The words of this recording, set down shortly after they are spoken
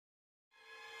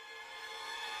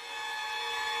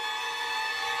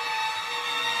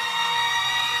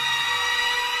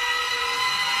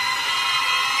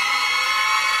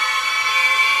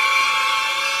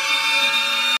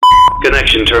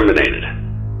Connection terminated.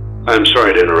 I'm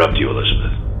sorry to interrupt you,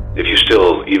 Elizabeth, if you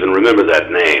still even remember that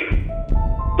name.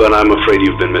 But I'm afraid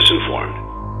you've been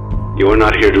misinformed. You are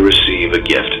not here to receive a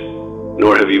gift,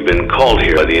 nor have you been called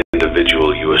here by the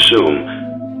individual you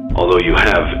assume, although you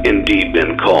have indeed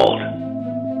been called.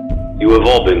 You have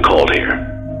all been called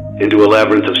here, into a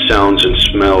labyrinth of sounds and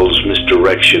smells,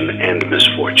 misdirection and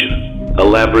misfortune. A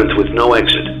labyrinth with no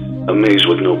exit, a maze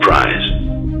with no prize.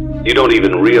 You don't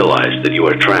even realize that you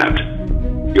are trapped.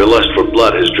 Your lust for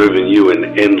blood has driven you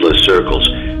in endless circles,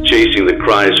 chasing the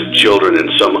cries of children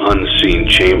in some unseen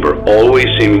chamber, always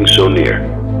seeming so near,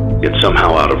 yet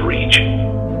somehow out of reach.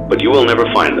 But you will never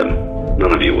find them.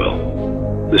 None of you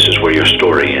will. This is where your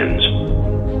story ends.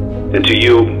 And to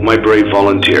you, my brave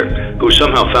volunteer, who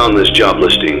somehow found this job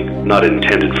listing not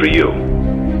intended for you.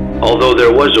 Although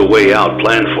there was a way out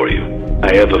planned for you,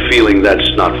 I have a feeling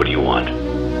that's not what you want.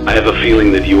 I have a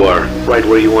feeling that you are right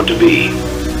where you want to be.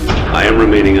 I am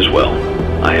remaining as well.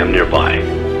 I am nearby.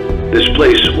 This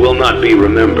place will not be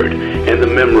remembered, and the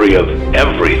memory of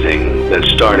everything that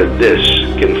started this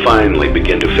can finally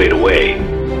begin to fade away,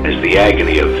 as the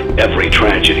agony of every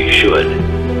tragedy should.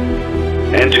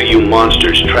 And to you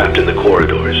monsters trapped in the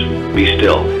corridors, be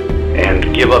still,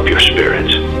 and give up your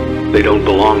spirits. They don't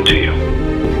belong to you.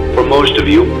 For most of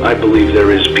you, I believe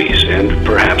there is peace, and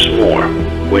perhaps more,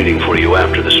 waiting for you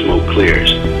after the smoke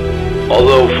clears.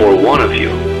 Although for one of you,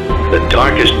 the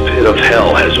darkest pit of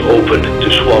hell has opened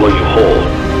to swallow you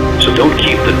whole. So don't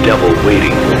keep the devil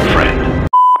waiting, friend.